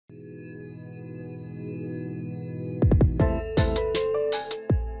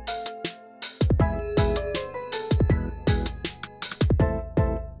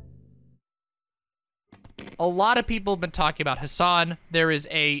a lot of people have been talking about Hassan. There is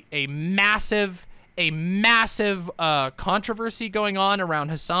a massive controversy going on around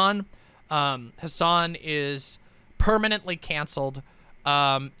Hassan. Hassan is permanently canceled.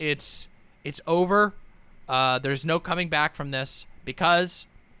 It's over. There's no coming back from this because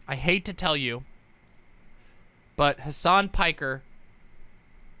I hate to tell you, but Hassan Piker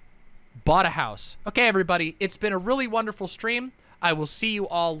bought a house. Okay, everybody, it's been a really wonderful stream. I will see you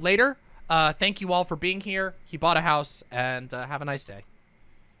all later. Thank you all for being here. He bought a house, and have a nice day.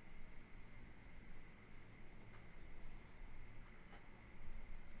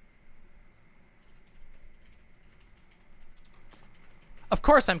 Of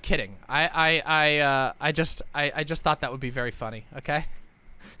course, I'm kidding. I just thought that would be very funny. Okay.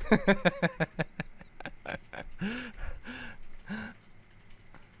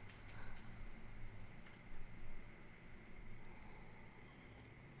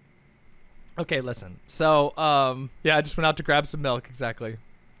 Okay, listen. So, yeah, I just went out to grab some milk. Exactly.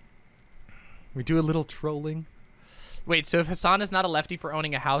 We do a little trolling. Wait, so if Hassan is not a lefty for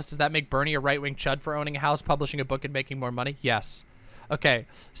owning a house, does that make Bernie a right-wing chud for owning a house, publishing a book, and making more money? Yes. Okay.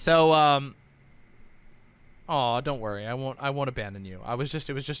 So, aw, don't worry. I won't abandon you. It was just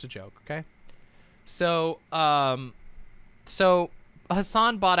a joke, okay? So, so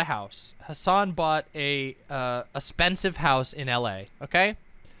Hassan bought a house. Hassan bought a expensive house in LA, okay?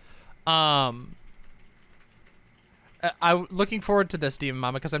 I'm looking forward to this, Demon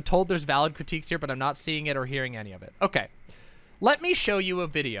Mama, because I'm told there's valid critiques here, but I'm not seeing it or hearing any of it. Okay. Let me show you a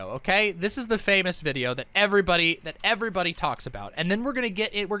video, okay? This is the famous video that everybody talks about. And then we're going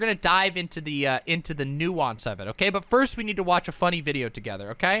to dive into the nuance of it, okay? But first we need to watch a funny video together,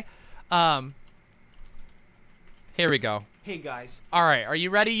 okay? Here we go. Hey guys. All right, are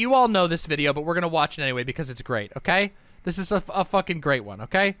you ready? You all know this video, but we're going to watch it anyway because it's great, okay? This is a fucking great one,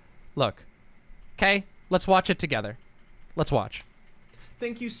 okay? Look. Okay? Let's watch it together. Let's watch.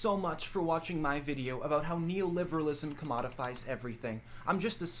 Thank you so much for watching my video about how neoliberalism commodifies everything. I'm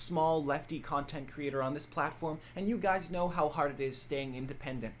just a small lefty content creator on this platform, and you guys know how hard it is staying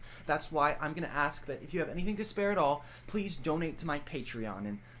independent. That's why I'm gonna ask that if you have anything to spare at all, please donate to my Patreon,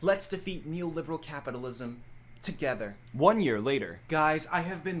 and let's defeat neoliberal capitalism together. 1 year later. Guys, I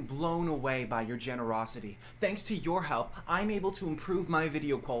have been blown away by your generosity. Thanks to your help, I'm able to improve my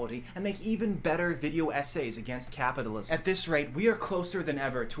video quality and make even better video essays against capitalism. At this rate, we are closer than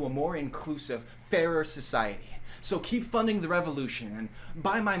ever to a more inclusive, fairer society. So keep funding the revolution and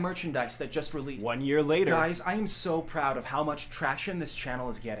buy my merchandise that just released. 1 year later. Guys, I am so proud of how much traction this channel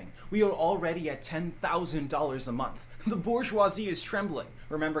is getting. We are already at $10,000 a month. The bourgeoisie is trembling.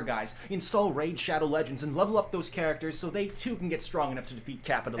 Remember guys, install Raid Shadow Legends and level up those characters so they too can get strong enough to defeat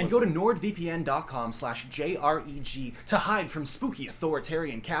capitalism. And go to nordvpn.com/JREG to hide from spooky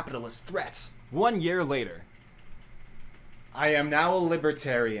authoritarian capitalist threats. 1 year later. I am now a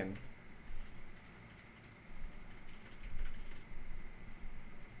libertarian.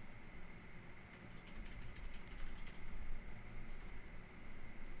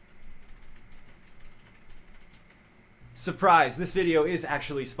 Surprise, this video is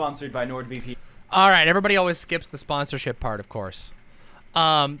actually sponsored by NordVPN. All right, everybody always skips the sponsorship part, of course.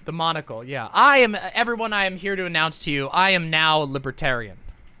 The monocle, yeah. I am here to announce to you, I am now a libertarian.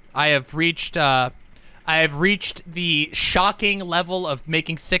 I have reached the shocking level of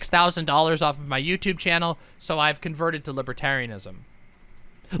making $6,000 off of my YouTube channel, so I've converted to libertarianism.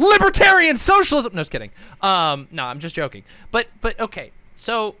 Libertarian socialism! No, just kidding. No, I'm just joking. But okay,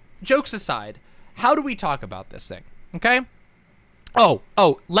 so, jokes aside, how do we talk about this thing? Okay? Oh,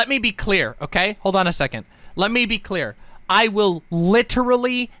 let me be clear, okay? Hold on a second. Let me be clear. I will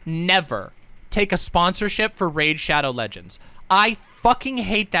literally never take a sponsorship for Raid Shadow Legends. I fucking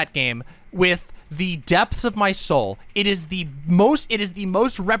hate that game with the depths of my soul. It is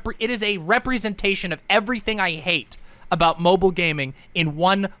a representation of everything I hate about mobile gaming in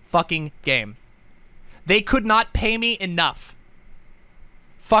one fucking game. They could not pay me enough.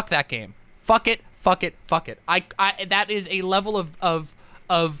 Fuck that game. Fuck it. Fuck it, fuck it. That is a level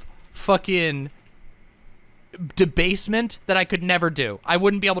of fucking debasement that I could never do. I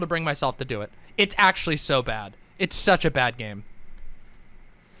wouldn't be able to bring myself to do it. It's actually so bad. It's such a bad game.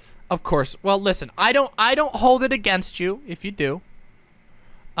 Of course. Well, listen, I don't hold it against you if you do.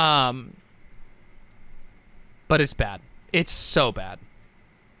 But it's bad. It's so bad.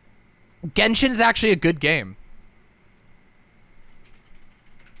 Genshin is actually a good game.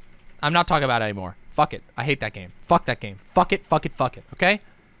 I'm not talking about it anymore. Fuck it. I hate that game. Fuck that game. Fuck it, fuck it, fuck it. Okay?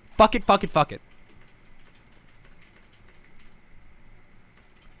 Fuck it, fuck it, fuck it.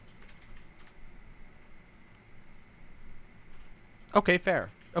 Okay,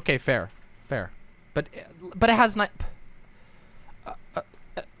 fair. Okay, fair. Fair. but it has not.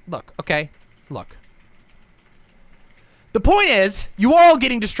 Look, okay, look. The point is, you are all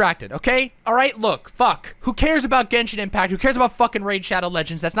getting distracted, okay? All right, look, fuck. Who cares about Genshin Impact? Who cares about fucking Raid Shadow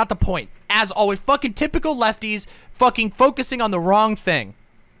Legends? That's not the point. As always, fucking typical lefties fucking focusing on the wrong thing.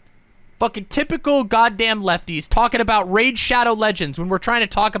 Fucking typical goddamn lefties talking about Raid Shadow Legends when we're trying to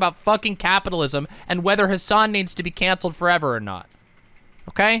talk about fucking capitalism and whether Hassan needs to be canceled forever or not.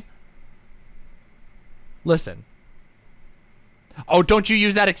 Okay? Listen. Oh, don't you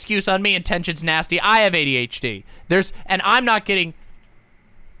use that excuse on me. Intention's nasty. I have ADHD. And I'm not getting...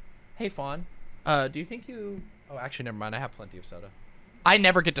 Hey, Fawn. Do you think you... Oh, actually, never mind. I have plenty of soda. I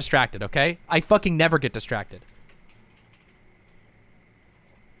never get distracted, okay? I fucking never get distracted.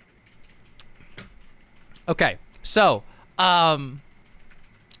 Okay, so, now,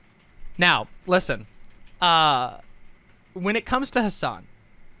 listen. When it comes to Hassan,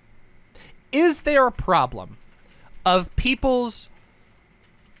 is there a problem of people's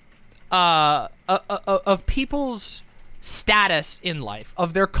status in life,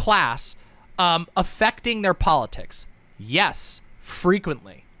 of their class, affecting their politics? Yes,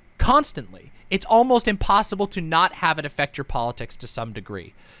 frequently, constantly. It's almost impossible to not have it affect your politics to some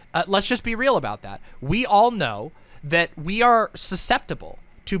degree. Let's just be real about that. We all know that we are susceptible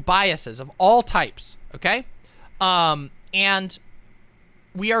to biases of all types, okay? And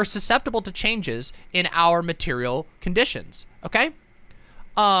we are susceptible to changes in our material conditions, okay?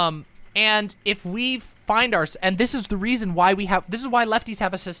 And if we find and this is the reason why this is why lefties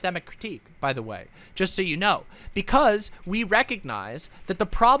have a systemic critique, by the way, just so you know, because we recognize that the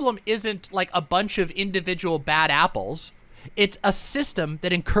problem isn't like a bunch of individual bad apples. It's a system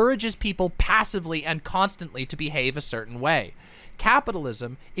that encourages people passively and constantly to behave a certain way.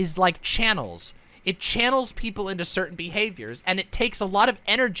 Capitalism is like channels. It channels people into certain behaviors, and it takes a lot of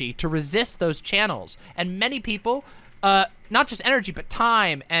energy to resist those channels. And many people, not just energy, but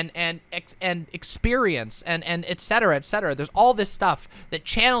time and experience and et cetera, et cetera. There's all this stuff that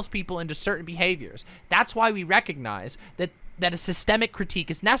channels people into certain behaviors. That's why we recognize that a systemic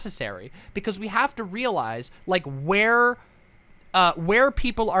critique is necessary, because we have to realize like where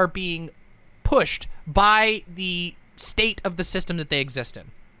people are being pushed by the state of the system that they exist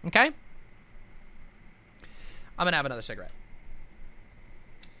in. Okay? I'm gonna have another cigarette.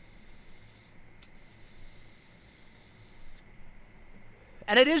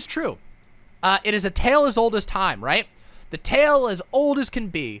 And it is true. It is a tale as old as time, right? The tale as old as can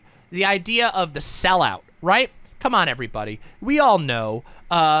be. The idea of the sellout, right? Come on, everybody. We all know.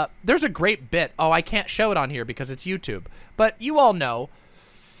 There's a great bit. Oh, I can't show it on here because it's YouTube. But you all know.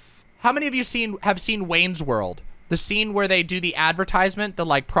 How many of you have seen Wayne's World? The scene where they do the advertisement, the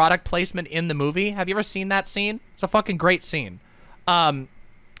like product placement in the movie. Have you ever seen that scene? It's a fucking great scene.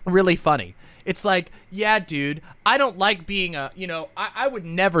 Really funny. It's like, yeah, dude, I don't like being I would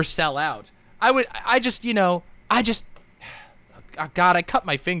never sell out. God, I cut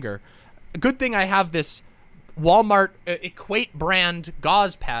my finger. Good thing I have this Walmart Equate brand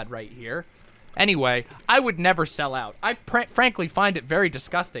gauze pad right here. Anyway, I would never sell out. I frankly find it very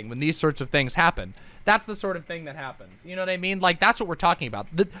disgusting when these sorts of things happen. That's the sort of thing that happens. You know what I mean? Like, that's what we're talking about.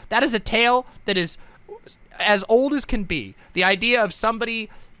 That is a tale that is as old as can be. The idea of somebody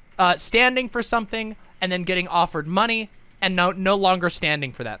standing for something and then getting offered money and no longer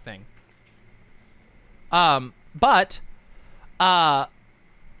standing for that thing. But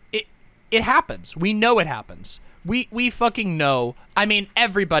it happens. We know it happens. We fucking know. I mean,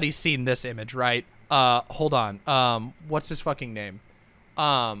 everybody's seen this image, right? Hold on. What's his fucking name?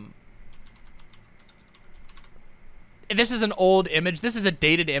 This is an old image. This is a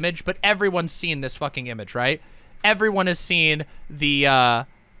dated image, but everyone's seen this fucking image, right? Everyone has seen the,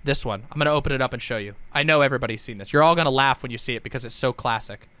 this one. I'm gonna open it up and show you. I know everybody's seen this. You're all gonna laugh when you see it because it's so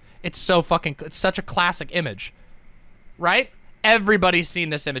classic. It's such a classic image, right? Everybody's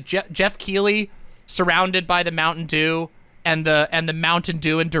seen this image. Jeff Keighley surrounded by the Mountain Dew and the Mountain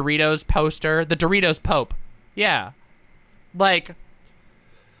Dew and Doritos poster. The Doritos Pope. Yeah. Like,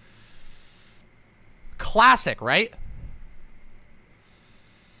 classic, right?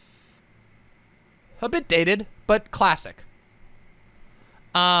 A bit dated, but classic.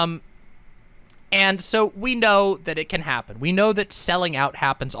 And so we know that it can happen. We know that selling out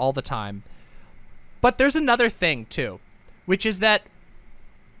happens all the time. But there's another thing, too, which is that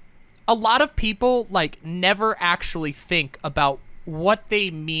a lot of people, like, never actually think about what they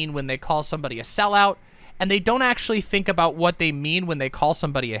mean when they call somebody a sellout, and they don't actually think about what they mean when they call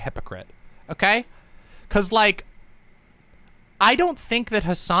somebody a hypocrite, okay? Because, like, I don't think that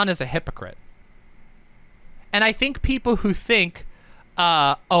Hassan is a hypocrite. And I think people who think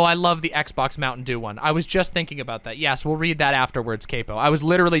Oh, I love the Xbox Mountain Dew one. I was just thinking about that. Yes, we'll read that afterwards, Capo. I was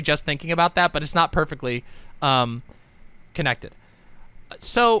literally just thinking about that, but it's not perfectly connected.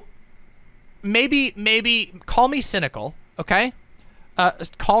 So maybe call me cynical, okay?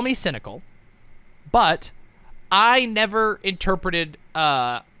 Call me cynical, but I never interpreted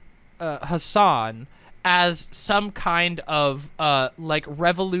Hassan as some kind of like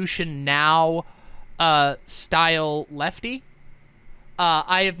Revolution Now style lefty.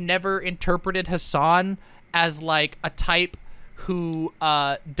 I have never interpreted Hassan as like a type who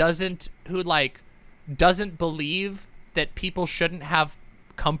doesn't believe that people shouldn't have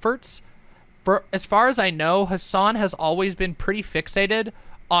comforts. For as far as I know, Hassan has always been pretty fixated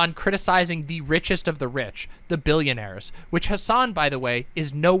on criticizing the richest of the rich, the billionaires, which Hassan, by the way,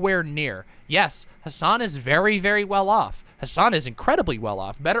 is nowhere near. Yes, Hassan is very, very well off. Hassan is incredibly well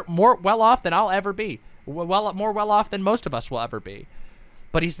off, more well off than I'll ever be, more well off than most of us will ever be.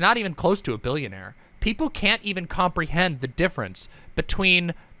 But he's not even close to a billionaire. People can't even comprehend the difference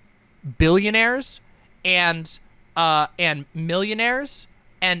between billionaires and millionaires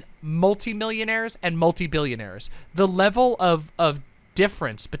and multimillionaires and multi-billionaires. The level of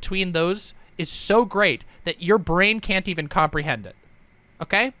difference between those is so great that your brain can't even comprehend it.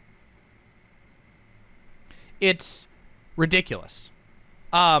 Okay? It's ridiculous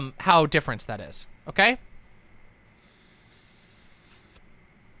how different that is. Okay?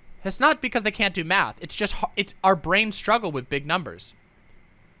 It's not because they can't do math. It's just it's our brains struggle with big numbers.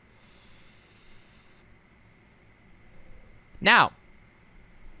 Now,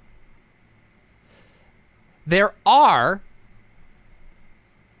 there are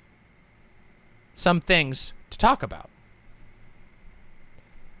some things to talk about.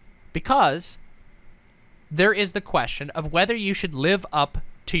 Because there is the question of whether you should live up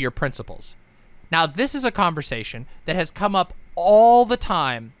to your principles. Now, this is a conversation that has come up all the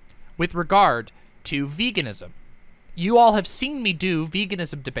time with regard to veganism. You all have seen me do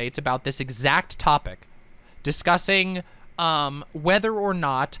veganism debates about this exact topic, discussing whether or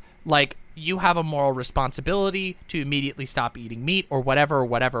not, like, you have a moral responsibility to immediately stop eating meat or whatever, or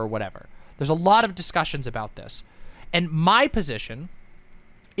whatever, or whatever. There's a lot of discussions about this. And my position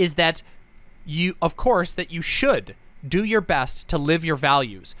is that of course, that you should do your best to live your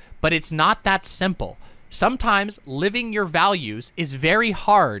values, but it's not that simple. Sometimes living your values is very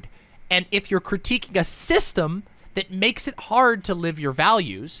hard, and if you're critiquing a system that makes it hard to live your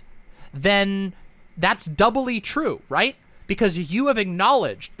values, then that's doubly true, right? Because you have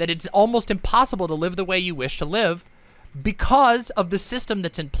acknowledged that it's almost impossible to live the way you wish to live because of the system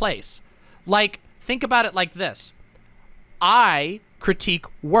that's in place. Like, think about it like this. I critique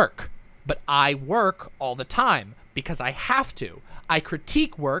work, but I work all the time because I have to. I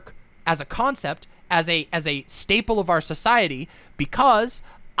critique work as a concept, as a staple of our society, because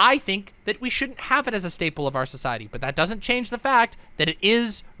I think that we shouldn't have it as a staple of our society. But that doesn't change the fact that it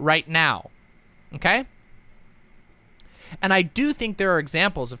is right now. Okay? And I do think there are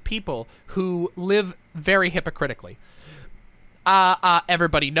examples of people who live very hypocritically.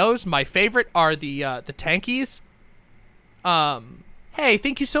 Everybody knows my favorite are the tankies. Hey,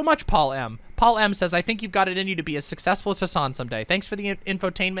 thank you so much, Paul M. Paul M says, I think you've got it in you to be as successful as Hassan someday. Thanks for the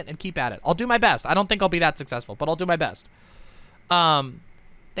infotainment and keep at it. I'll do my best. I don't think I'll be that successful, but I'll do my best.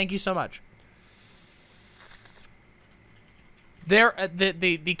 Thank you so much. There,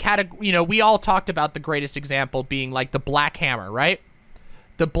 the category, you know, we all talked about the greatest example being like the Black Hammer, right?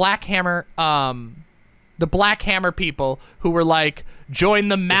 The Black Hammer, people who were like, join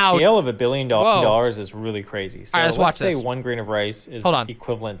the Mao. The scale of $1 billion is really crazy. So all right, let's say this. 1 grain of rice is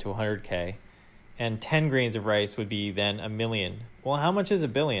equivalent to 100K, and 10 grains of rice would be then $1 million. Well, how much is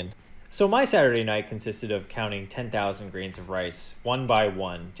 $1 billion? So my Saturday night consisted of counting 10,000 grains of rice one by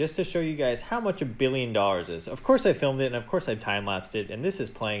one, just to show you guys how much $1 billion is. Of course I filmed it, and of course I time-lapsed it, and this is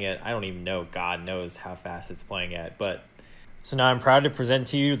playing at, I don't even know, God knows how fast it's playing at, but... So now I'm proud to present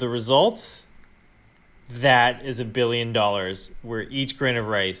to you the results. That is $1 billion, where each grain of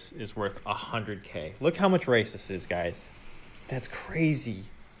rice is worth 100K. Look how much rice this is, guys. That's crazy.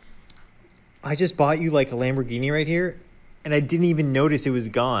 I just bought you like a Lamborghini right here, and I didn't even notice it was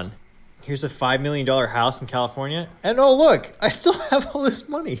gone. Here's a $5 million house in California, and oh look, I still have all this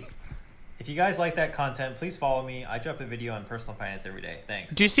money. If you guys like that content, please follow me. I drop a video on personal finance every day.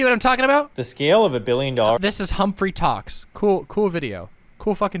 Thanks. Do you see what I'm talking about? The scale of $1 billion. This is Humphrey Talks. Cool video.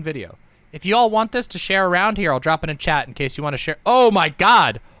 Cool fucking video. If you all want this to share around here, I'll drop it in chat in case you want to share. Oh my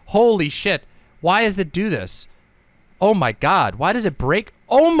God. Holy shit. Why does it do this? Oh my God. Why does it break?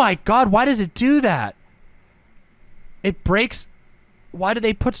 Oh my God. Why does it do that? It breaks. Why do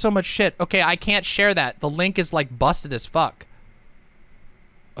they put so much shit? Okay, I can't share that. The link is like busted as fuck.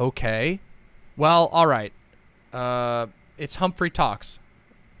 Okay. Well, all right. It's Humphrey Talks.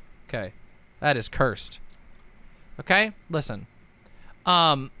 Okay. That is cursed. Okay? Listen.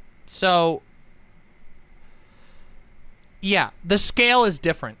 So yeah, the scale is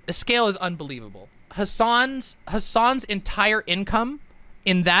different. The scale is unbelievable. Hassan's entire income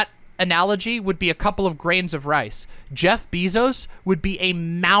in that analogy would be a couple of grains of rice. Jeff Bezos would be a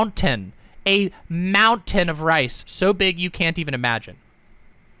mountain of rice so big you can't even imagine.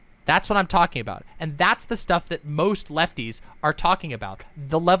 That's what I'm talking about. And that's the stuff that most lefties are talking about.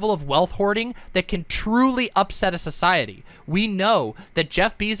 The level of wealth hoarding that can truly upset a society. We know that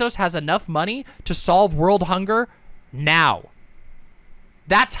Jeff Bezos has enough money to solve world hunger now.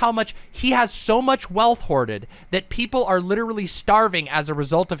 That's how much he has, so much wealth hoarded that people are literally starving as a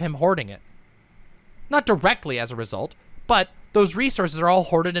result of him hoarding it. Not directly as a result, but those resources are all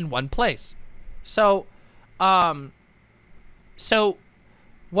hoarded in one place. So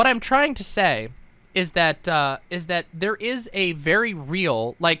what I'm trying to say is that there is a very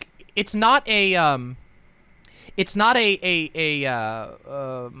real, like, it's not a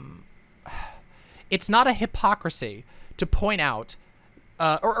hypocrisy to point out,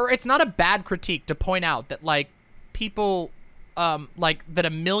 or it's not a bad critique to point out that, like, people, like, that a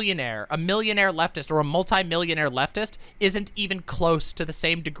millionaire leftist or a multi-millionaire leftist isn't even close to the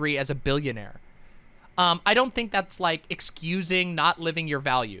same degree as a billionaire. I don't think that's, like, excusing not living your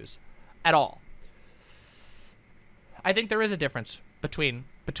values at all. I think there is a difference between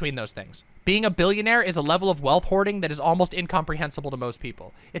those things. Being a billionaire is a level of wealth hoarding that is almost incomprehensible to most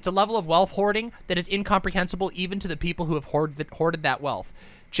people. It's a level of wealth hoarding that is incomprehensible even to the people who have hoarded that wealth.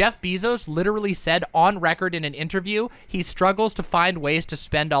 Jeff Bezos literally said on record in an interview he struggles to find ways to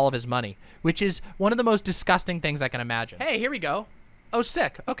spend all of his money, which is one of the most disgusting things I can imagine. Hey, here we go. Oh,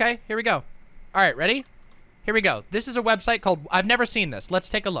 sick. Okay, here we go. All right, ready? Here we go. This is a website called, I've never seen this. Let's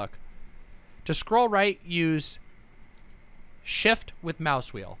take a look. To scroll right, use shift with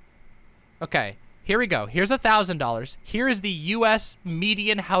mouse wheel. Okay, here we go. Here's $1,000. Here is the U.S.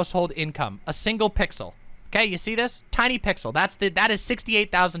 median household income, a single pixel. Okay, you see this? Tiny pixel. That is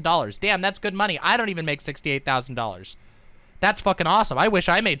 $68,000. Damn, that's good money. I don't even make $68,000. That's fucking awesome. I wish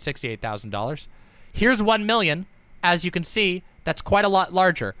I made $68,000. Here's 1 million. As you can see, that's quite a lot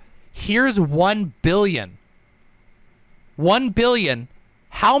larger. Here's 1 billion. 1 billion.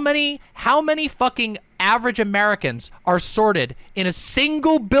 How many fucking average Americans are sorted in a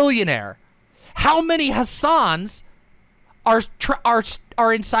single billionaire? How many Hassans are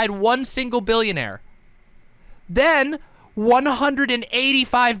inside one single billionaire? Then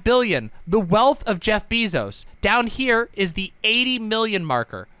 185 billion, the wealth of Jeff Bezos. Down here is the 80 million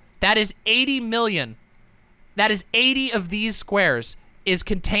marker. That is 80 million. That is 80 of these squares is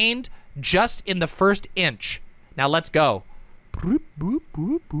contained just in the first inch. Now let's go. I'm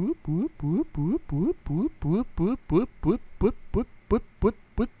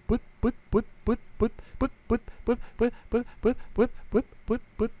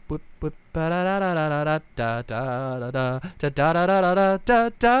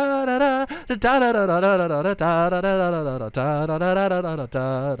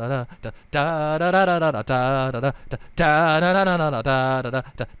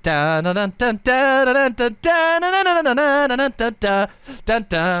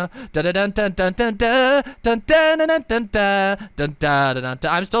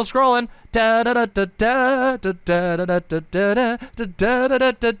still scrolling.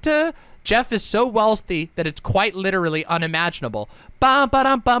 Jeff is so wealthy that it's quite literally unimaginable. I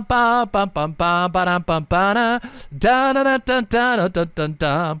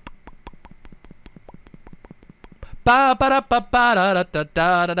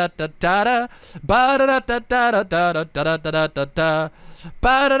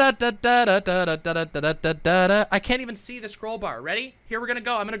can't even see the scroll bar. Ready? Here we're gonna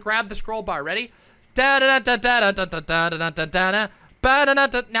go. I'm gonna grab the scroll bar. Ready? Now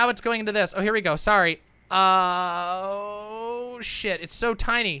it's going into this. Oh, here we go. Sorry. Oh, shit. It's so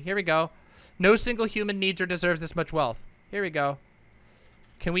tiny. Here we go. No single human needs or deserves this much wealth. Here we go.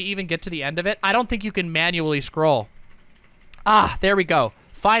 Can we even get to the end of it? I don't think you can manually scroll. Ah, there we go.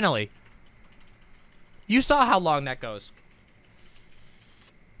 Finally. You saw how long that goes.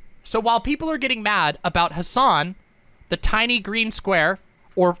 So while people are getting mad about Hassan, the tiny green square,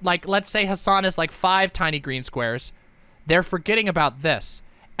 or like, let's say Hassan is like 5 tiny green squares, they're forgetting about this.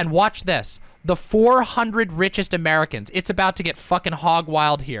 And watch this. The 400 richest Americans. It's about to get fucking hog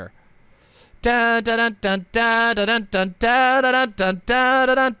wild here. Jeff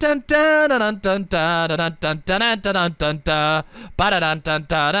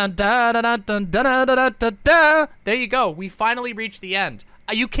There you go. We finally reached the end.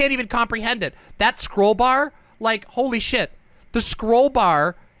 you can't even comprehend it. That scroll bar, like, holy shit. The scroll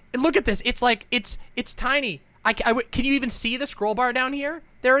bar, look at this. It's like, it's tiny. Can you even see the scroll bar down here?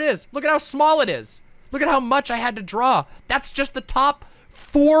 There it is. Look at how small it is. Look at how much I had to draw. That's just the top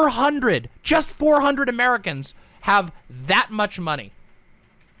 400. Just 400 Americans have that much money.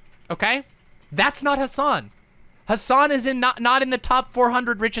 Okay? That's not Hassan. Hassan is not in the top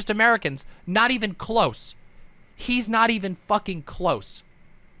 400 richest Americans. Not even close. He's not even fucking close.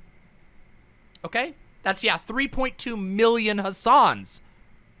 Okay? That's, yeah, 3.2 million Hassans.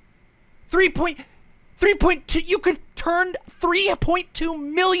 3.2, you could turn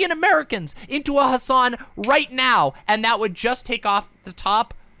 3.2 million Americans into a Hassan right now, and that would just take off the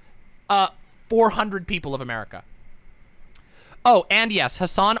top 400 people of America. Oh, and yes,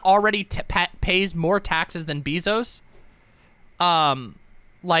 Hassan already pays more taxes than Bezos.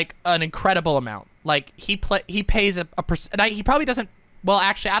 Like an incredible amount. Like he pays a percent. He probably doesn't. Well,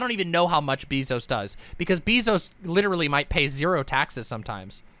 actually, I don't even know how much Bezos does, because Bezos literally might pay 0 taxes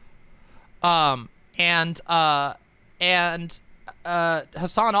sometimes. Hassan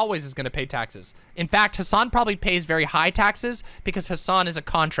always is going to pay taxes. In fact, Hassan probably pays very high taxes because Hassan is a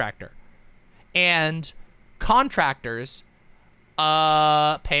contractor, and contractors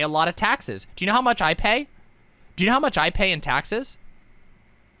pay a lot of taxes. Do you know how much I pay? Do you know how much I pay in taxes?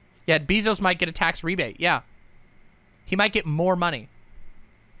 Yeah, Bezos might get a tax rebate. Yeah, he might get more money.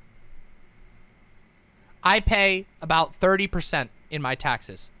 I pay about 30% in my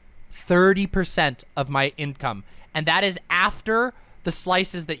taxes. 30% of my income. And that is after the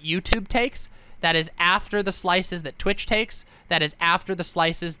slices that YouTube takes. That is after the slices that Twitch takes. That is after the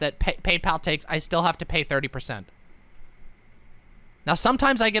slices that PayPal takes. I still have to pay 30%. Now,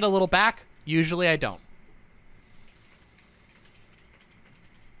 sometimes I get a little back. Usually I don't.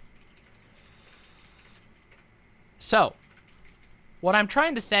 So, what I'm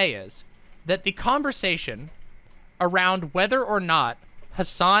trying to say is that the conversation around whether or not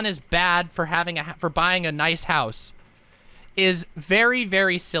Hassan is bad for buying a nice house is very,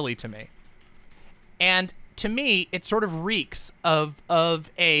 very silly to me. And to me, it sort of reeks of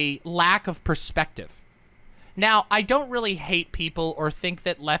a lack of perspective. Now, I don't really hate people or think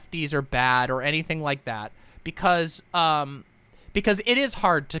that lefties are bad or anything like that, because it is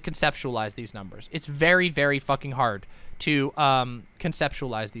hard to conceptualize these numbers. It's very, very fucking hard to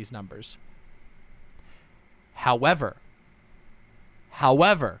conceptualize these numbers. However,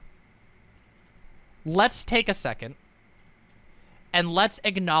 let's take a second and let's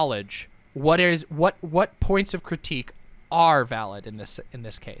acknowledge what points of critique are valid in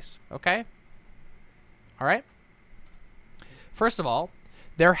this case, okay? All right? First of all,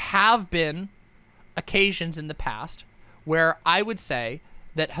 there have been occasions in the past where I would say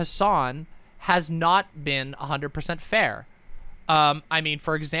that Hassan has not been 100% fair. I mean,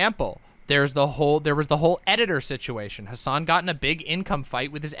 for example, there was the whole editor situation. Hassan got in a big income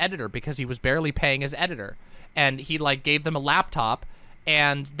fight with his editor because he was barely paying his editor, and he like gave them a laptop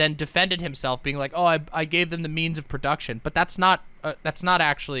and then defended himself, being like, "Oh, I gave them the means of production." But that's not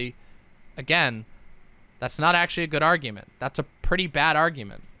actually, again, that's not actually a good argument. That's a pretty bad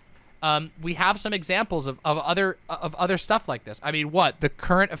argument. We have some examples of other stuff like this. I mean, what, the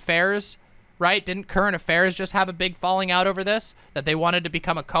Current Affairs, right? Didn't Current Affairs just have a big falling out over this, that they wanted to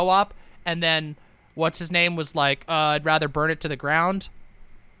become a co-op, and then what's his name was like, I'd rather burn it to the ground?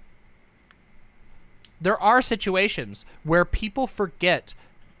 There are situations where people forget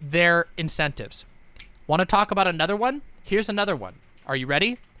their incentives. Want to talk about another one? Here's another one. Are you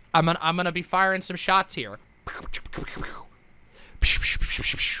ready? I'm gonna be firing some shots here.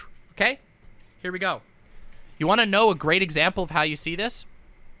 Okay, here we go. You want to know a great example of how you see this?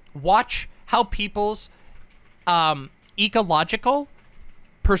 Watch how people's ecological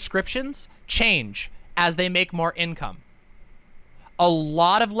prescriptions change as they make more income. A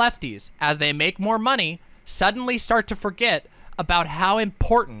lot of lefties, as they make more money, suddenly start to forget about how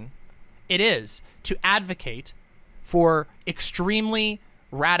important it is to advocate for extremely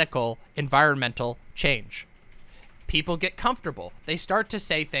radical environmental change. People get comfortable. They start to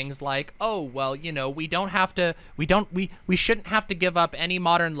say things like, "Oh, well, you know, we shouldn't have to give up any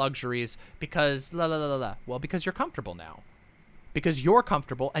modern luxuries because la la la la la." Well, because you're comfortable now. Because you're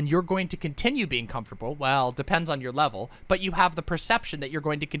comfortable and you're going to continue being comfortable. Well, depends on your level, but you have the perception that you're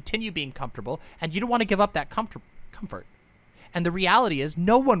going to continue being comfortable, and you don't want to give up that comfort. And the reality is,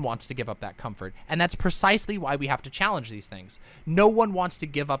 no one wants to give up that comfort, and that's precisely why we have to challenge these things. No one wants to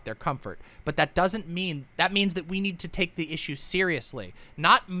give up their comfort, but that doesn't mean, that means that we need to take the issue seriously,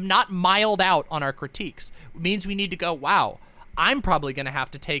 not mild out on our critiques. It means we need to go, wow, I'm probably going to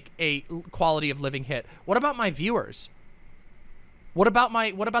have to take a quality of living hit. What about my viewers? What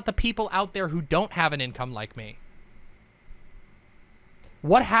about the people out there who don't have an income like me?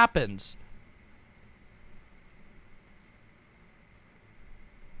 What happens?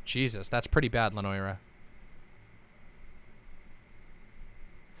 Jesus, that's pretty bad, Lenoira.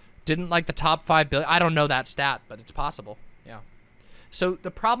 Didn't like the top 5 billion. I don't know that stat, but it's possible. Yeah. So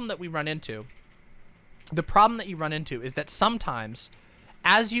the problem that we run into, is that sometimes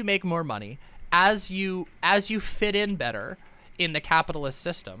as you make more money, as you fit in better in the capitalist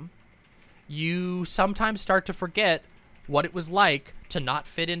system, you sometimes start to forget what it was like to not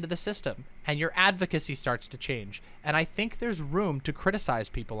fit into the system, and your advocacy starts to change. And I think there's room to criticize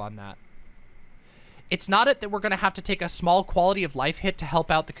people on that. It's not that we're going to have to take a small quality of life hit to help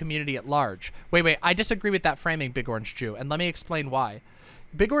out the community at large. Wait, I disagree with that framing, Big Orange Jew, and let me explain why.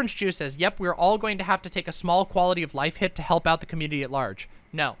 Big Orange Jew says, yep, we're all going to have to take a small quality of life hit to help out the community at large.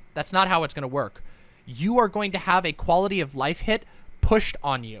 No, that's not how it's going to work. You are going to have a quality of life hit pushed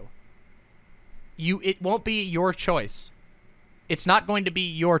on you. It won't be your choice. It's not going to be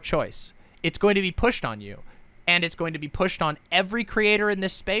your choice. It's going to be pushed on you. And it's going to be pushed on every creator in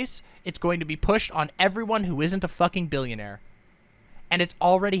this space. It's going to be pushed on everyone who isn't a fucking billionaire. And it's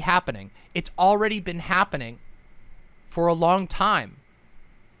already happening. It's already been happening for a long time.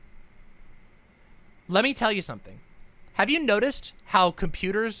 Let me tell you something. Have you noticed how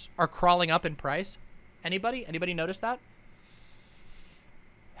computers are crawling up in price? Anybody? Anybody notice that?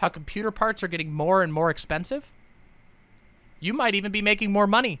 How computer parts are getting more and more expensive? You might even be making more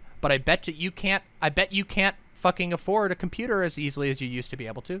money, but I bet you can't fucking afford a computer as easily as you used to be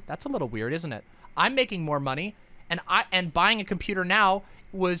able to. That's a little weird, isn't it? I'm making more money, and buying a computer now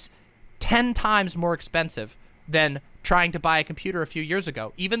was 10 times more expensive than trying to buy a computer a few years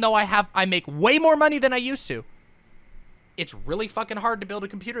ago. Even though I make way more money than I used to. It's really fucking hard to build a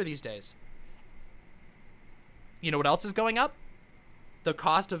computer these days. You know what else is going up? The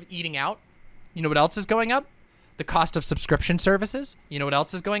cost of eating out. You know what else is going up? The cost of subscription services. You know what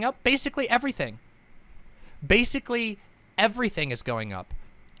else is going up? Basically everything. Basically everything is going up,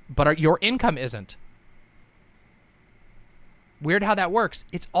 but your income isn't. Weird how that works.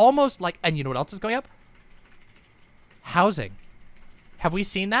 It's almost like, and you know what else is going up? Housing. Have we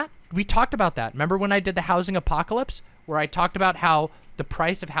seen that? We talked about that. Remember when I did the housing apocalypse, where I talked about how the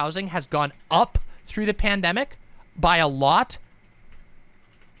price of housing has gone up through the pandemic by a lot?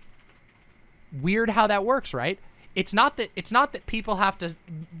 Weird how that works, right? It's not that people have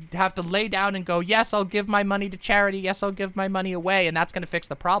to lay down and go, yes, I'll give my money to charity, yes, I'll give my money away, and that's going to fix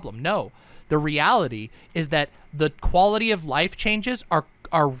the problem. No. The reality is that the quality of life changes are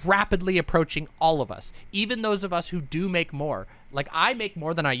rapidly approaching all of us, even those of us who do make more. Like, I make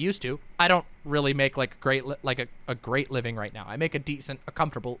more than I used to. I don't really make like a great living right now. I make a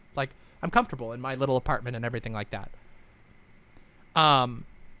comfortable, like, I'm comfortable in my little apartment and everything like that.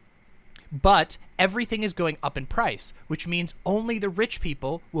 But everything is going up in price, which means only the rich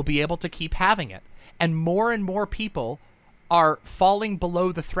people will be able to keep having it. And more people are falling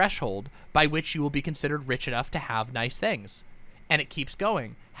below the threshold by which you will be considered rich enough to have nice things. And it keeps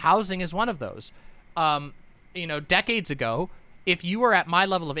going. Housing is one of those. You know, decades ago, if you were at my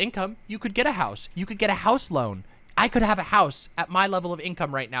level of income, you could get a house. You could get a house loan. I could have a house at my level of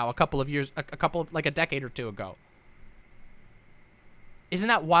income right now like a decade or two ago. Isn't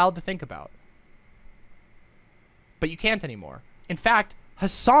that wild to think about? But you can't anymore. In fact,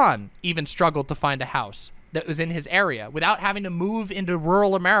 Hassan even struggled to find a house that was in his area without having to move into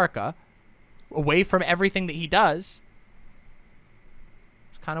rural America away from everything that he does.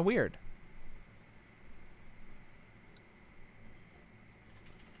 It's kind of weird.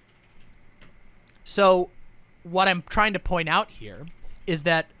 So what I'm trying to point out here is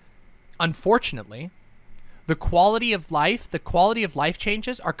that, unfortunately, the quality of life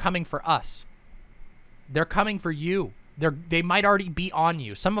changes are coming for us. They're coming for you. They might already be on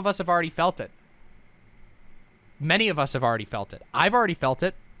you. Some of us have already felt it. Many of us have already felt it. I've already felt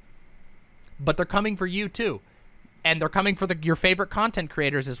it. But they're coming for you too. And they're coming for your favorite content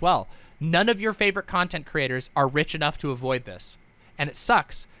creators as well. None of your favorite content creators are rich enough to avoid this. And it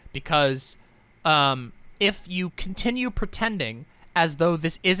sucks because if you continue pretending as though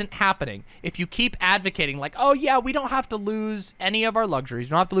this isn't happening, if you keep advocating like, oh yeah, we don't have to lose any of our luxuries, we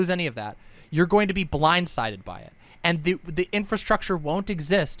don't have to lose any of that, you're going to be blindsided by it. And the infrastructure won't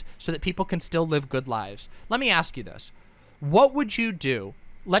exist so that people can still live good lives. Let me ask you this. What would you do?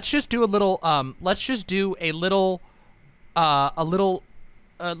 Let's just do a little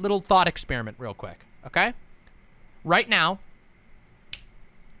thought experiment real quick, okay? Right now,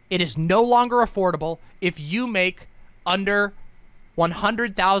 it is no longer affordable if you make under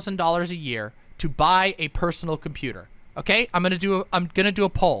 $100,000 a year to buy a personal computer. Okay, I'm gonna do a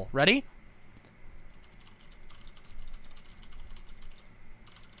poll. Ready?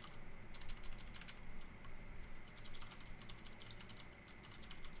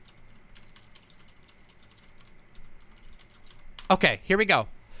 Okay, here we go.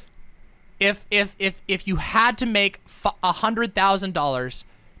 If you had to make $100,000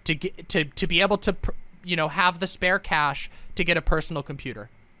 to get to be able to, you know, have the spare cash to get a personal computer.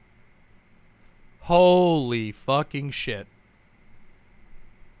 Holy fucking shit.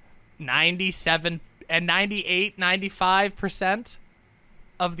 97 and 98, 95%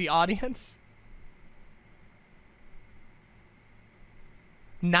 of the audience.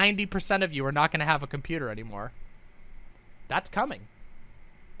 90% of you are not going to have a computer anymore. That's coming.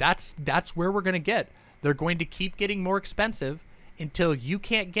 That's where we're going to get. They're going to keep getting more expensive until you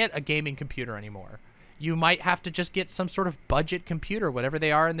can't get a gaming computer anymore. You might have to just get some sort of budget computer, whatever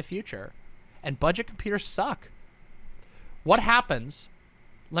they are in the future. And budget computers suck. What happens?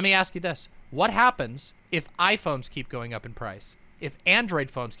 Let me ask you this. What happens if iPhones keep going up in price? If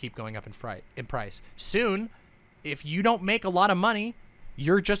Android phones keep going up in price? Soon, if you don't make a lot of money,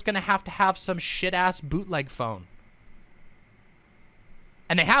 you're just going to have some shit-ass bootleg phone.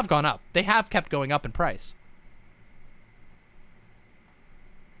 And they have gone up. They have kept going up in price.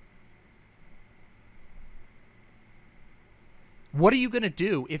 What are you going to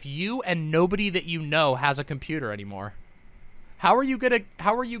do if you and nobody that you know has a computer anymore? How are you going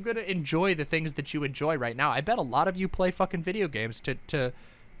to enjoy the things that you enjoy right now? I bet a lot of you play fucking video games to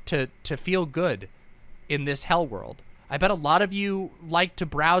feel good in this hell world. I bet a lot of you like to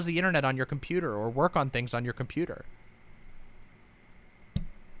browse the internet on your computer or work on things on your computer.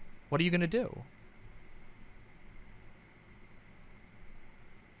 What are you going to do?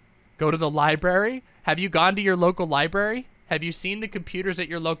 Go to the library? Have you gone to your local library? Have you seen the computers at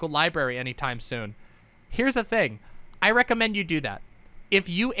your local library anytime soon? Here's the thing. I recommend you do that. If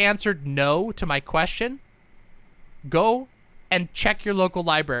you answered no to my question, go and check your local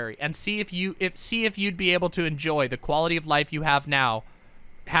library and see if you'd be able to enjoy the quality of life you have now,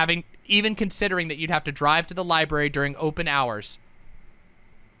 even considering that you'd have to drive to the library during open hours.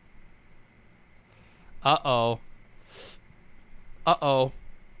 Uh-oh. Uh-oh.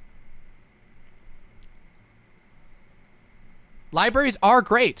 Libraries are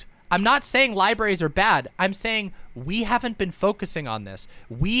great. I'm not saying libraries are bad. I'm saying we haven't been focusing on this.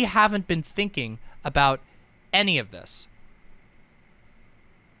 We haven't been thinking about any of this.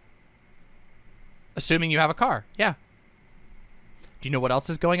 Assuming you have a car. Yeah. Do you know what else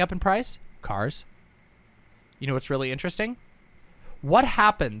is going up in price? Cars. You know what's really interesting? What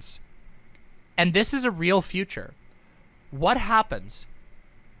happens, and this is a real future, what happens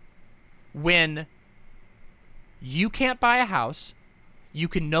when you can't buy a house, you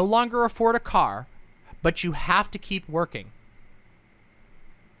can no longer afford a car, but you have to keep working?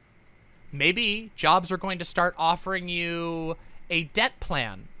 Maybe jobs are going to start offering you a debt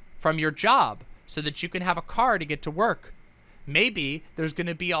plan from your job so that you can have a car to get to work. Maybe there's going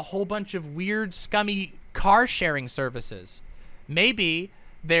to be a whole bunch of weird, scummy car sharing services. Maybe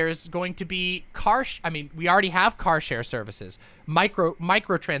there's going to be we already have car share services,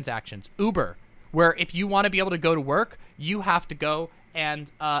 microtransactions, Uber, where if you want to be able to go to work, you have to go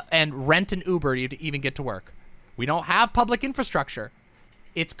and rent an Uber to even get to work. We don't have public infrastructure.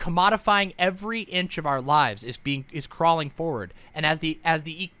 It's commodifying every inch of our lives, is crawling forward. And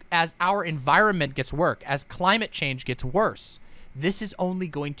as our environment gets worse, as climate change gets worse, this is only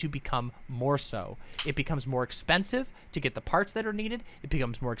going to become more so. It becomes more expensive to get the parts that are needed. It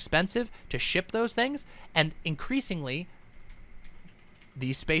becomes more expensive to ship those things. And increasingly,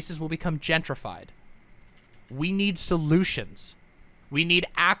 these spaces will become gentrified. We need solutions. We need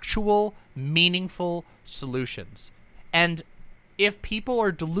actual, meaningful solutions. And if people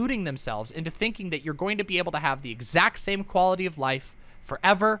are deluding themselves into thinking that you're going to be able to have the exact same quality of life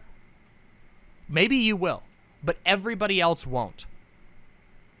forever, maybe you will, but everybody else won't.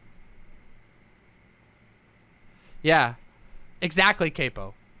 Yeah, exactly,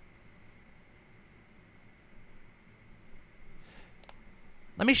 Capo.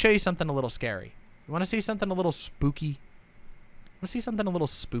 Let me show you something a little scary. You want to see something a little spooky? Want to see something a little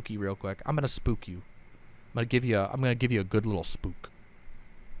spooky real quick? I'm going to spook you. I'm going to give you a good little spook.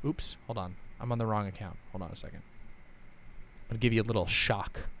 Oops, hold on. I'm on the wrong account. Hold on a second. I'm going to give you a little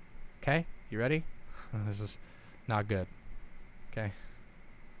shock. Okay? You ready? Oh, this is not good. Okay.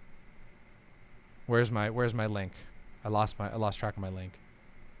 Where's my link? I lost track of my link.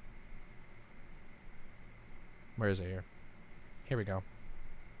 Where is it here? Here we go.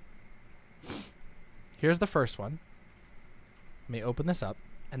 Here's the first one. Let me open this up,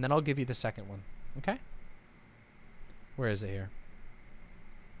 and then I'll give you the second one. Okay? Where is it here?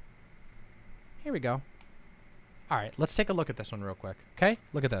 Here we go. All right, let's take a look at this one real quick. Okay,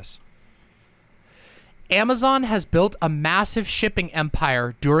 look at this. Amazon has built a massive shipping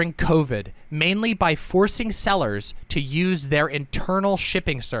empire during COVID, mainly by forcing sellers to use their internal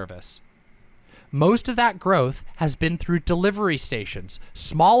shipping service. Most of that growth has been through delivery stations,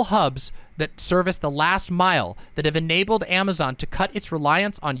 small hubs that service the last mile that have enabled Amazon to cut its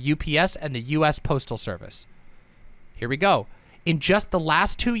reliance on UPS and the US Postal Service. Here we go. In just the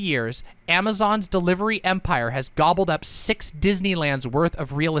last 2 years, Amazon's delivery empire has gobbled up 6 Disneylands worth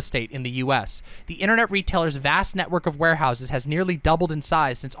of real estate in the US. The internet retailer's vast network of warehouses has nearly doubled in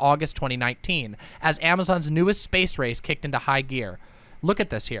size since August 2019, as Amazon's newest space race kicked into high gear. Look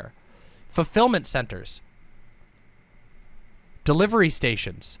at this here. Fulfillment centers, delivery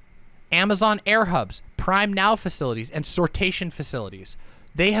stations, Amazon Air Hubs, Prime Now facilities, and sortation facilities.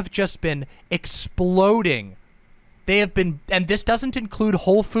 They have just been exploding. They have been, and this doesn't include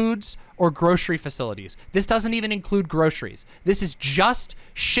Whole Foods or grocery facilities. This doesn't even include groceries. This is just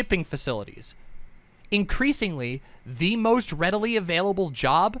shipping facilities. Increasingly, the most readily available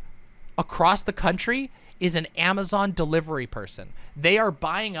job across the country is an Amazon delivery person. They are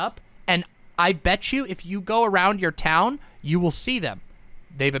buying up, and I bet you if you go around your town, you will see them.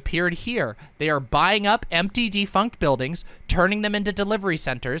 They've appeared here. They are buying up empty, defunct buildings, turning them into delivery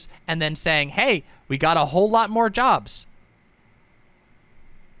centers, and then saying, hey, we got a whole lot more jobs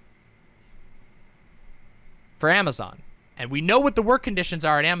for Amazon. And we know what the work conditions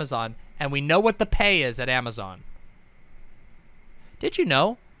are at Amazon, and we know what the pay is at Amazon. Did you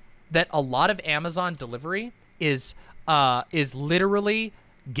know that a lot of Amazon delivery is literally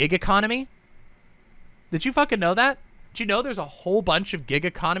gig economy? Did you fucking know that? Did you know there's a whole bunch of gig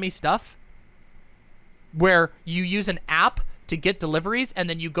economy stuff where you use an app to get deliveries and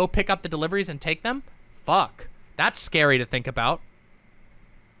then you go pick up the deliveries and take them? Fuck. That's scary to think about.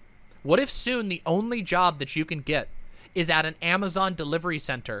 What if soon the only job that you can get is at an Amazon delivery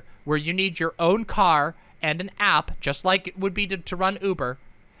center where you need your own car and an app, just like it would be to run Uber,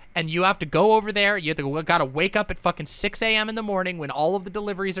 and you have to go over there, gotta wake up at fucking 6 a.m. in the morning when all of the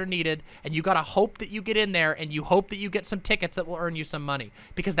deliveries are needed, and you gotta hope that you get in there, and you hope that you get some tickets that will earn you some money.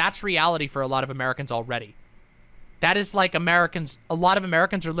 Because that's reality for a lot of Americans already. That is like Americans, a lot of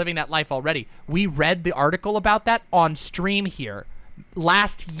Americans are living that life already. We read the article about that on stream here.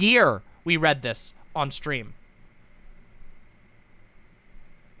 Last year, we read this on stream.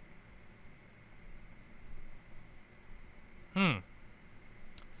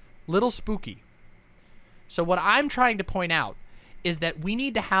 Little spooky. So what I'm trying to point out is that we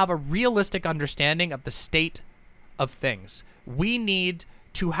need to have a realistic understanding of the state of things. We need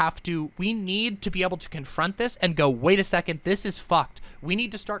to be able to confront this and go, wait a second, this is fucked. We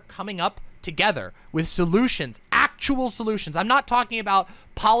need to start coming up together with solutions, actual solutions. I'm not talking about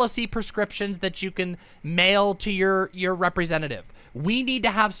policy prescriptions that you can mail to your representative. We need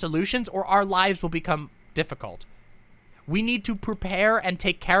to have solutions or our lives will become difficult. We need to prepare and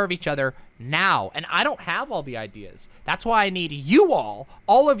take care of each other now. And I don't have all the ideas. That's why I need you all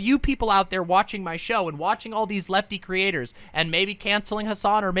of you people out there watching my show and watching all these lefty creators and maybe canceling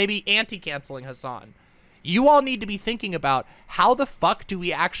Hassan or maybe anti-canceling Hassan. You all need to be thinking about how the fuck do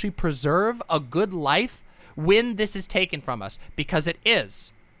we actually preserve a good life when this is taken from us? Because it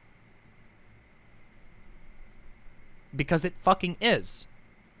is. Because it fucking is.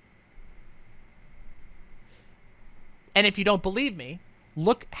 And if you don't believe me,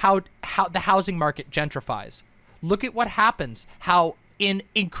 look how the housing market gentrifies. Look at what happens, how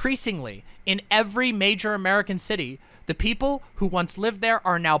increasingly in every major American city, the people who once lived there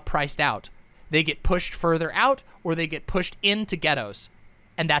are now priced out. They get pushed further out or they get pushed into ghettos.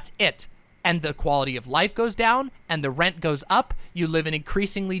 And that's it. And the quality of life goes down and the rent goes up. You live in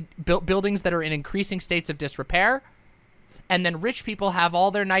increasingly built buildings that are in increasing states of disrepair. And then rich people have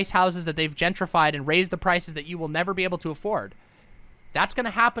all their nice houses that they've gentrified and raised the prices that you will never be able to afford. That's going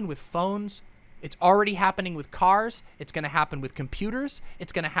to happen with phones. It's already happening with cars. It's going to happen with computers.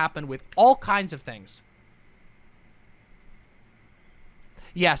 It's going to happen with all kinds of things.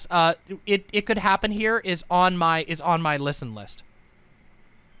 Yes, it could happen here is on my listen list.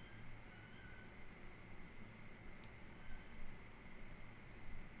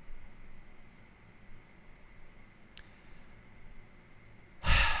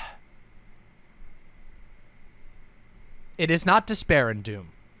 It is not despair and doom.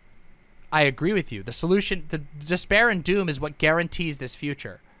 I agree with you. The solution, the despair and doom is what guarantees this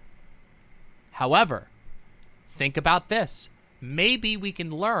future. However, think about this. Maybe we can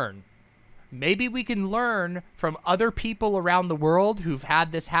learn. Maybe we can learn from other people around the world who've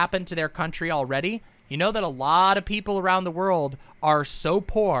had this happen to their country already, You know that a lot of people around the world are so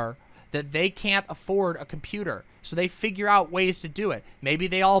poor that they can't afford a computer. So they figure out ways to do it. Maybe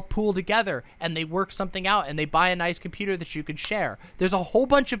they all pool together and they work something out and they buy a nice computer that you can share. There's a whole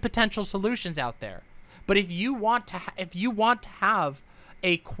bunch of potential solutions out there. But if you want to have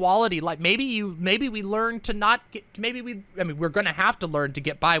a quality life, maybe we learn to not get, we're going to have to learn to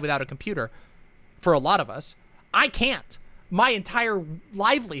get by without a computer for a lot of us. I can't. My entire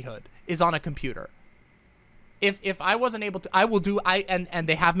livelihood is on a computer. If I wasn't able to, and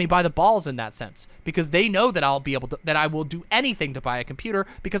they have me by the balls in that sense, because they know that I will do anything to buy a computer,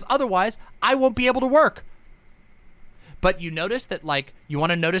 because otherwise I won't be able to work. But you notice that, like, you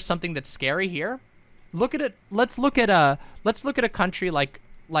want to notice something that's scary here? Look at it. Let's look at a country like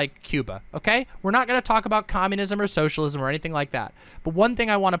Cuba, okay? We're not going to talk about communism or socialism or anything like that. But one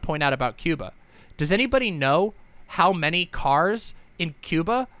thing I want to point out about Cuba, does anybody know how many cars in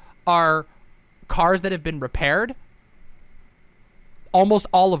Cuba are cars that have been repaired? Almost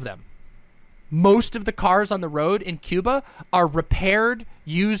all of them. Most of the cars on the road in Cuba are repaired,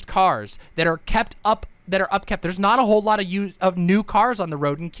 used cars that are kept up, that are upkept. There's not a whole lot of new cars on the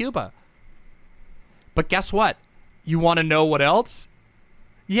road in Cuba. But guess what? You want to know what else?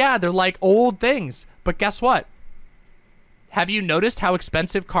 Yeah, they're like old things. But guess what? Have you noticed how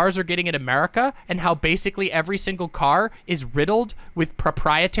expensive cars are getting in America, and how basically every single car is riddled with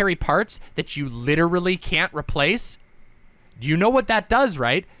proprietary parts that you literally can't replace? You know what that does,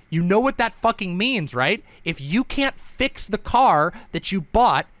 right? You know what that fucking means, right? If you can't fix the car that you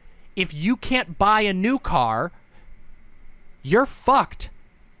bought, if you can't buy a new car, you're fucked.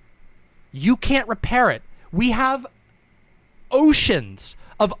 You can't repair it. We have oceans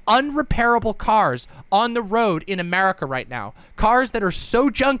of unrepairable cars on the road in America right now. Cars that are so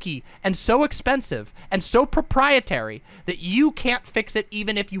junky and so expensive and so proprietary that you can't fix it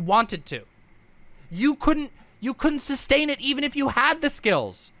even if you wanted to. You couldn't sustain it even if you had the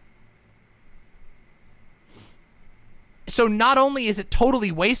skills. So not only is it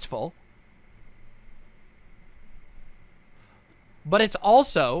totally wasteful, but it's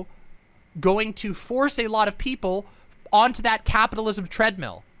also going to force a lot of people onto that capitalism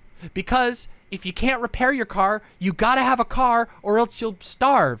treadmill. Because if you can't repair your car, you gotta have a car or else you'll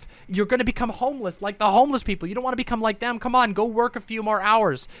starve. You're gonna become homeless like the homeless people. You don't want to become like them. Come on, go work a few more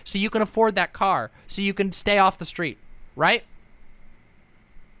hours so you can afford that car, so you can stay off the street, right?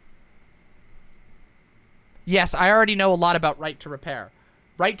 Yes, I already know a lot about right to repair.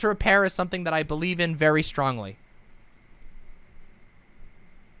 Right to repair is something that I believe in very strongly.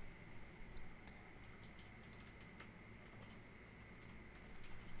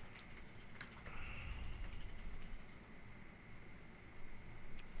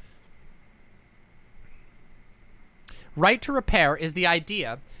 Right to repair is the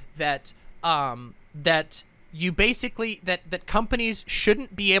idea that that you basically that companies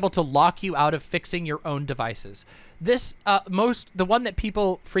shouldn't be able to lock you out of fixing your own devices. This the one that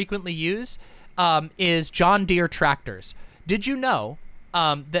people frequently use is John Deere tractors. Did you know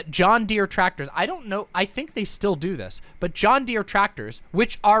that John Deere tractors, I don't know, I think they still do this, but John Deere tractors,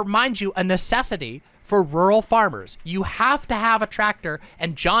 which are, mind you, a necessity for rural farmers. You have to have a tractor,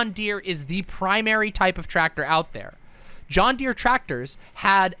 and John Deere is the primary type of tractor out there. John Deere tractors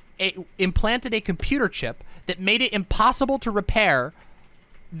had implanted a computer chip that made it impossible to repair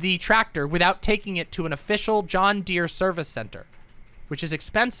the tractor without taking it to an official John Deere service center, which is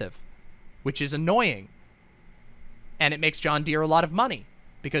expensive, which is annoying, and it makes John Deere a lot of money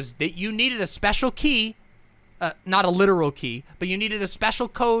because you needed a special key, not a literal key, but you needed a special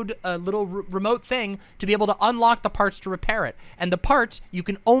code, a little remote thing to be able to unlock the parts to repair it. And the parts you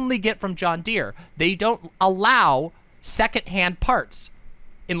can only get from John Deere. They don't allow second-hand parts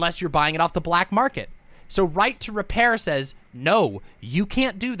unless you're buying it off the black market. So right to repair says, no, you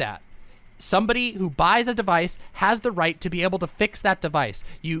can't do that. Somebody who buys a device has the right to be able to fix that device.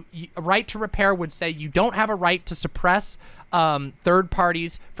 Right to repair would say you don't have a right to suppress third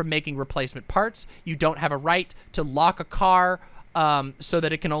parties from making replacement parts. You don't have a right to lock a car so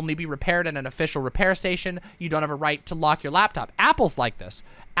that it can only be repaired at an official repair station. You don't have a right to lock your laptop. Apple's like this.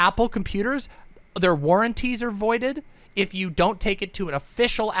 Apple computers, their warranties are voided if you don't take it to an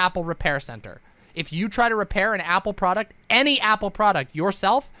official Apple repair center. If you try to repair an Apple product, any Apple product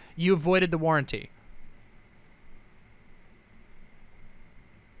yourself, you voided the warranty.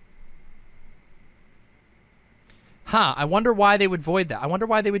 Huh, I wonder why they would void that. I wonder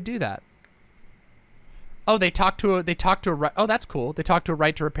why they would do that. Oh, they talked to a oh, that's cool. They talked to a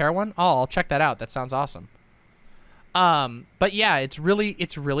right to repair one? Oh, I'll check that out. That sounds awesome. But yeah, it's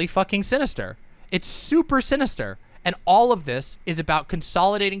really fucking sinister. It's super sinister. And all of this is about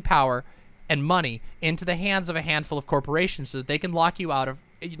consolidating power and money into the hands of a handful of corporations so that they can lock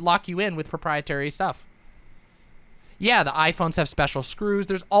you in with proprietary stuff. Yeah, the iPhones have special screws.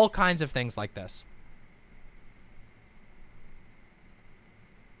 There's all kinds of things like this.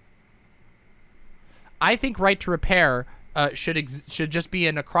 I think right to repair should just be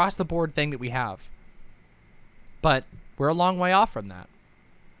an across-the-board thing that we have. But we're a long way off from that.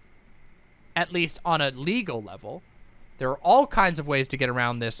 At least on a legal level. There are all kinds of ways to get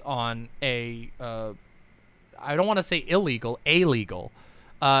around this on a, I don't want to say illegal, illegal.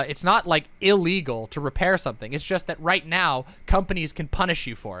 It's not like illegal to repair something. It's just that right now, companies can punish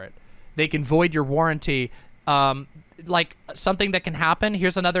you for it. They can void your warranty. Like something that can happen.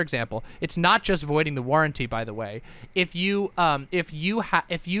 Here's another example. It's not just voiding the warranty, by the way. If you've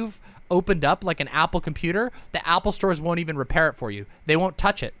opened up like an Apple computer, the Apple stores won't even repair it for you. They won't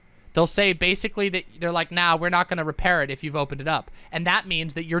touch it. They'll say basically that they're like, nah, we're not going to repair it if you've opened it up. And that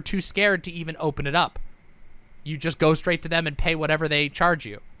means that you're too scared to even open it up. You just go straight to them and pay whatever they charge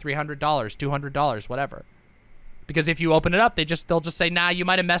you. $300, $200, whatever. Because if you open it up, they'll just say, nah, you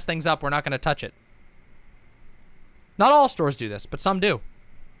might have messed things up. We're not going to touch it. Not all stores do this, but some do.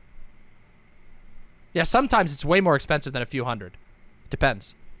 Yeah, sometimes it's way more expensive than a few hundred.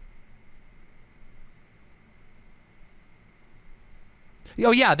 Depends.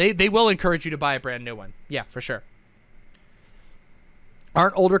 Oh, yeah, they will encourage you to buy a brand new one. Yeah, for sure.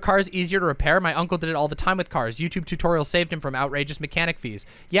 Aren't older cars easier to repair? My uncle did it all the time with cars. YouTube tutorials saved him from outrageous mechanic fees.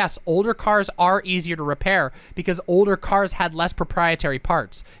 Yes, older cars are easier to repair because older cars had less proprietary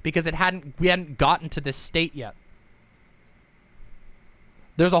parts because we hadn't gotten to this state yet.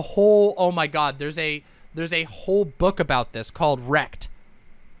 There's a whole, oh my God, there's a whole book about this called Wrecked.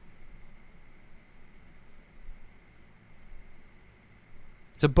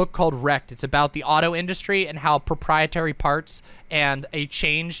 It's a book called Wrecked. It's about the auto industry and how proprietary parts and a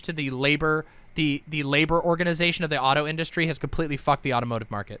change to the labor organization of the auto industry has completely fucked the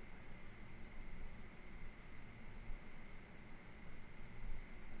automotive market.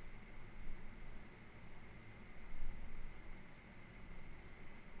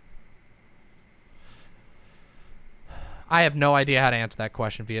 I have no idea how to answer that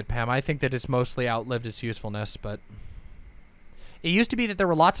question, Vietpam. I think that it's mostly outlived its usefulness, but it used to be that there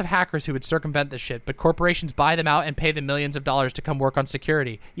were lots of hackers who would circumvent this shit, but corporations buy them out and pay them millions of dollars to come work on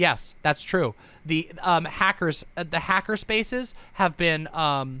security. Yes, that's true. The hacker spaces have been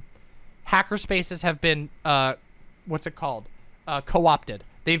what's it called? Co-opted.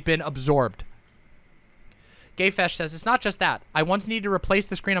 They've been absorbed. Gayfesh says, it's not just that. I once needed to replace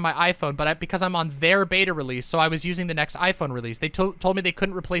the screen on my iPhone, but because I'm on their beta release, so I was using the next iPhone release. They told me they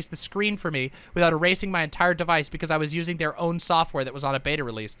couldn't replace the screen for me without erasing my entire device because I was using their own software that was on a beta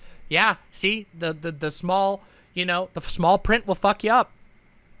release. Yeah, see? The small, the small print will fuck you up.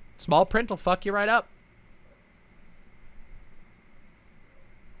 Small print will fuck you right up.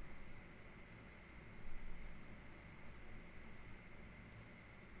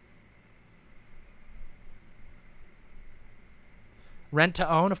 Rent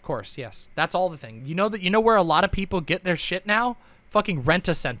to own, of course, yes. That's all the thing. You know where a lot of people get their shit now? Fucking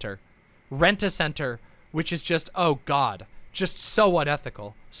Rent-A-Center. Rent-A-Center, which is just, oh God, just so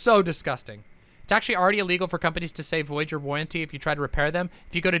unethical. So disgusting. It's actually already illegal for companies to say void your warranty if you try to repair them.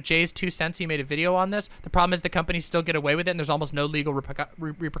 If you go to Jay's 2 cents, he made a video on this. The problem is the companies still get away with it and there's almost no legal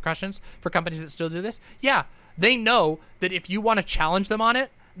repercussions for companies that still do this. Yeah, they know that if you want to challenge them on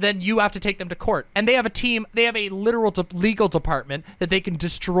it, then you have to take them to court. And they have a team, they have a literal legal department that they can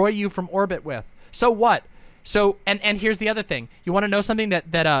destroy you from orbit with. So what? So, and here's the other thing. You want to know something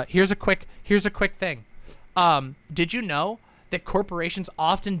here's a quick thing. Did you know that corporations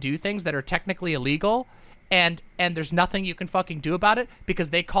often do things that are technically illegal and there's nothing you can fucking do about it because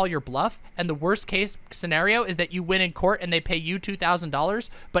they call your bluff, and the worst case scenario is that you win in court and they pay you $2,000,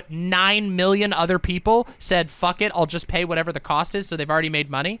 but 9 million other people said, fuck it, I'll just pay whatever the cost is, so they've already made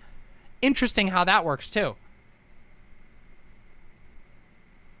money? Interesting how that works too.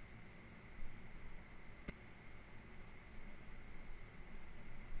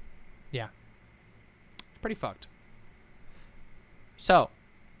 Yeah. It's pretty fucked. So,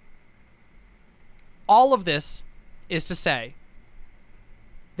 all of this is to say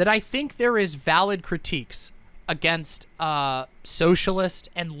that I think there is valid critiques against socialist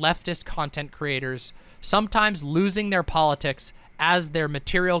and leftist content creators sometimes losing their politics as their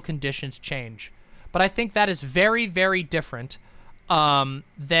material conditions change. But I think that is very, very different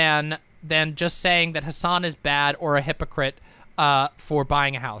than just saying that Hassan is bad or a hypocrite for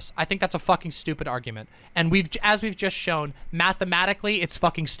buying a house. I think that's a fucking stupid argument. And as we've just shown, mathematically, it's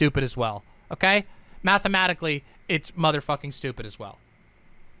fucking stupid as well. Okay? Mathematically, it's motherfucking stupid as well.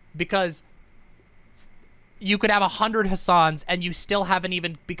 Because you could have 100 Hassans and you still haven't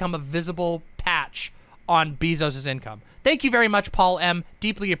even become a visible patch on Bezos's income. Thank you very much, Paul M.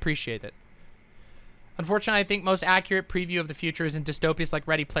 Deeply appreciate it. Unfortunately, I think most accurate preview of the future is in dystopias like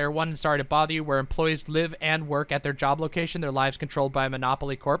Ready Player One and Sorry to Bother You, where employees live and work at their job location, their lives controlled by a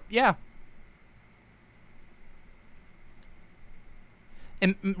monopoly corp. Yeah.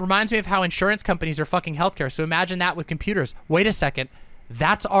 It reminds me of how insurance companies are fucking healthcare. So imagine that with computers. Wait a second.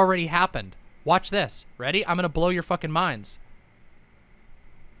 That's already happened. Watch this. Ready? I'm going to blow your fucking minds.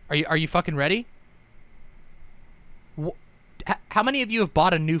 Are you fucking ready? How many of you have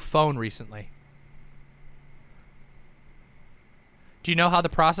bought a new phone recently? Do you know how the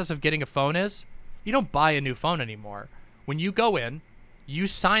process of getting a phone is? You don't buy a new phone anymore. When you go in, you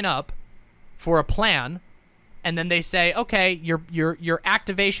sign up for a plan, and then they say, okay, your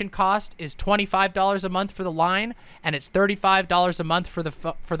activation cost is $25 a month for the line, and it's $35 a month for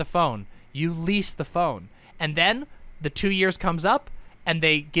the phone. You lease the phone, and then the 2 years comes up, and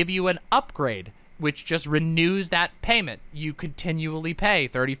they give you an upgrade, which just renews that payment. You continually pay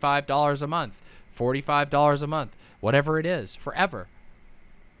 $35 a month, $45 a month, whatever it is, forever.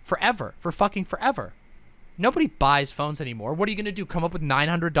 Forever. For fucking forever. Nobody buys phones anymore. What are you going to do? Come up with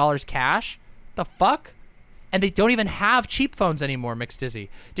 $900 cash? The fuck? And they don't even have cheap phones anymore, McStizzy.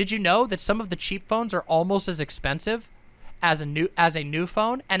 Did you know that some of the cheap phones are almost as expensive as a new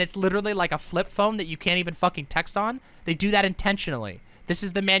phone? And it's literally like a flip phone that you can't even fucking text on? They do that intentionally. This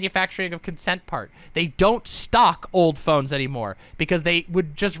is the manufacturing of consent part. They don't stock old phones anymore because they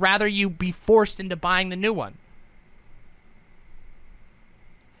would just rather you be forced into buying the new one.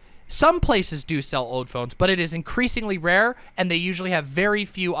 Some places do sell old phones, but it is increasingly rare, and they usually have very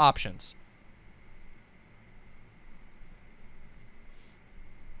few options.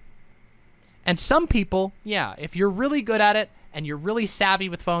 And some people, yeah, if you're really good at it and you're really savvy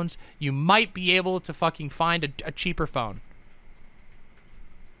with phones, you might be able to fucking find a cheaper phone.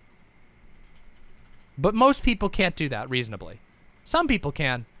 But most people can't do that reasonably. Some people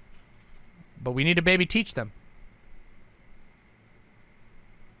can, but we need to maybe teach them.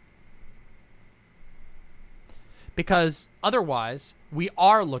 Because otherwise, we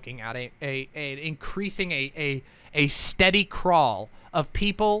are looking at increasing a steady crawl of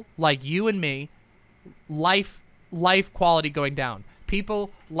people like you and me, life quality going down.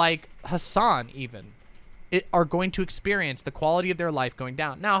 People like Hassan even are going to experience the quality of their life going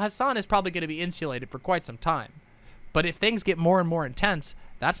down. Now, Hassan is probably going to be insulated for quite some time. But if things get more and more intense,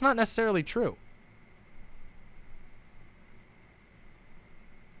 that's not necessarily true.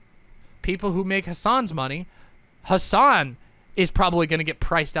 People who make Hassan's money, Hassan is probably going to get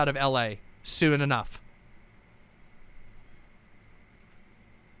priced out of LA soon enough.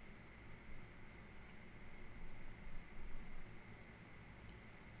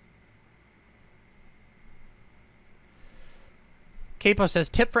 Capo says,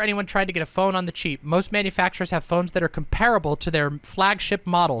 tip for anyone trying to get a phone on the cheap. Most manufacturers have phones that are comparable to their flagship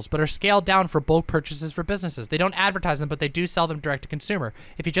models, but are scaled down for bulk purchases for businesses. They don't advertise them, but they do sell them direct to consumer.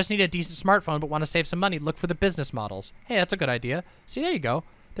 If you just need a decent smartphone but want to save some money, look for the business models. Hey, that's a good idea. See, there you go.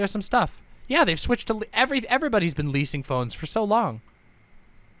 There's some stuff. Yeah, they've switched to... Everybody's been leasing phones for so long.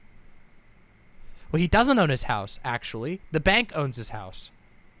 Well, he doesn't own his house, actually. The bank owns his house.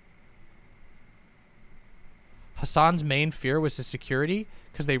 Hassan's main fear was his security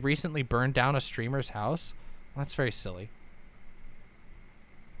because they recently burned down a streamer's house. Well, that's very silly.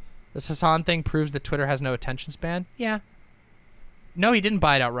 This Hassan thing proves that Twitter has no attention span. Yeah. No, he didn't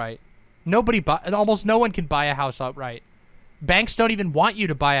buy it outright. Almost no one can buy a house outright. Banks don't even want you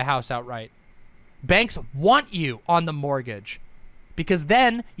to buy a house outright. Banks want you on the mortgage because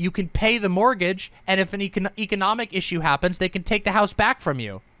then you can pay the mortgage, and if an economic issue happens, they can take the house back from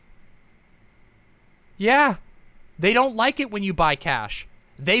you. Yeah. They don't like it when you buy cash.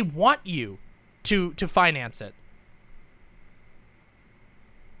 They want you to finance it.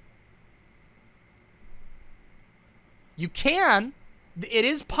 You can. It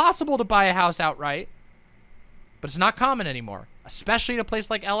is possible to buy a house outright, but it's not common anymore, especially in a place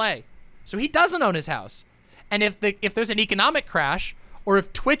like LA. So he doesn't own his house. And if there's an economic crash, or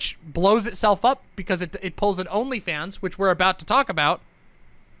if Twitch blows itself up because it pulls an OnlyFans, which we're about to talk about,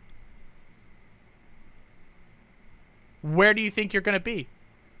 where do you think you're going to be?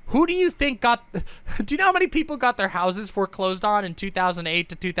 Who do you think got... Do you know how many people got their houses foreclosed on in 2008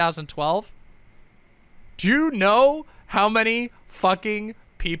 to 2012? Do you know how many fucking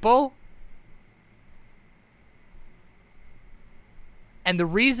people? And the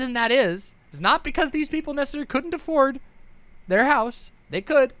reason that is not because these people necessarily couldn't afford their house. They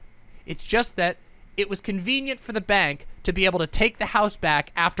could. It's just that it was convenient for the bank to be able to take the house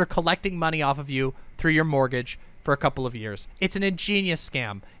back after collecting money off of you through your mortgage for a couple of years. It's an ingenious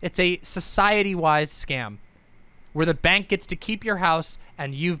scam. It's a society-wise scam where the bank gets to keep your house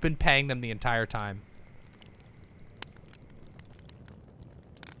and you've been paying them the entire time.